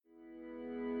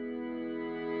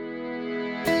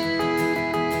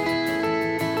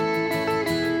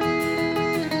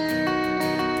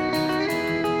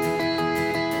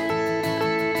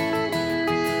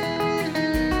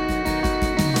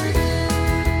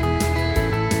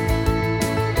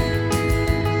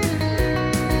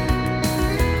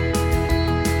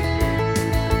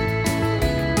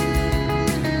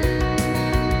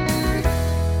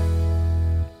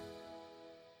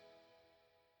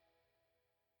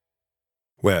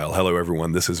Well, hello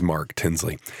everyone, this is Mark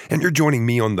Tinsley, and you're joining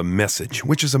me on The Message,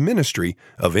 which is a ministry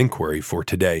of Inquiry for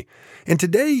Today. And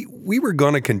today, we were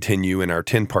going to continue in our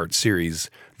 10-part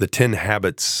series, The 10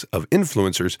 Habits of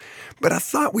Influencers, but I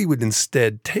thought we would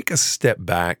instead take a step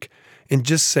back and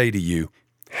just say to you,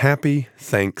 Happy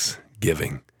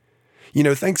Thanksgiving. You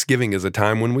know, Thanksgiving is a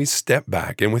time when we step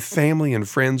back and with family and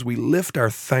friends, we lift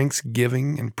our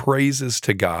thanksgiving and praises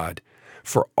to God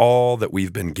for all that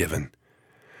we've been given.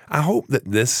 I hope that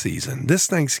this season, this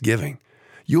Thanksgiving,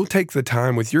 you'll take the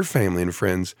time with your family and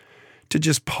friends to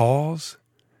just pause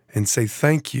and say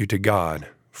thank you to God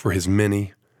for His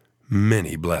many,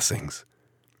 many blessings.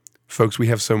 Folks, we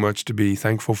have so much to be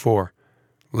thankful for.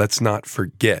 Let's not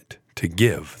forget to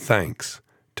give thanks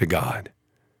to God.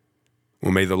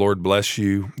 Well, may the Lord bless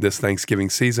you this Thanksgiving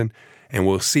season, and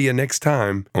we'll see you next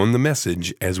time on The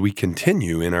Message as we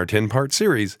continue in our 10-part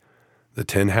series, The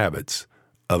 10 Habits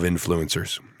of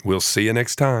Influencers. We'll see you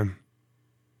next time.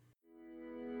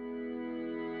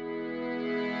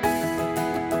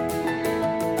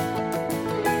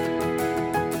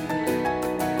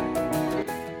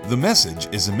 The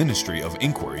Message is a ministry of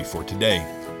Inquiry for Today.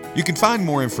 You can find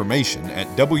more information at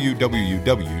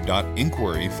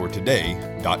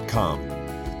www.inquiryfortoday.com.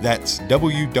 That's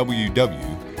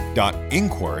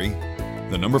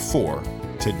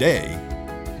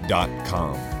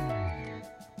www.inquiry4today.com.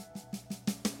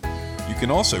 You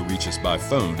can also reach us by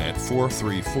phone at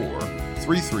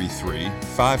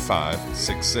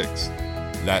 434-333-5566.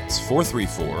 That's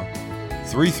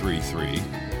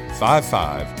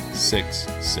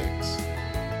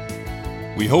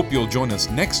 434-333-5566. We hope you'll join us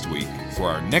next week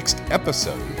for our next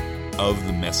episode of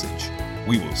The Message.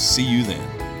 We will see you then.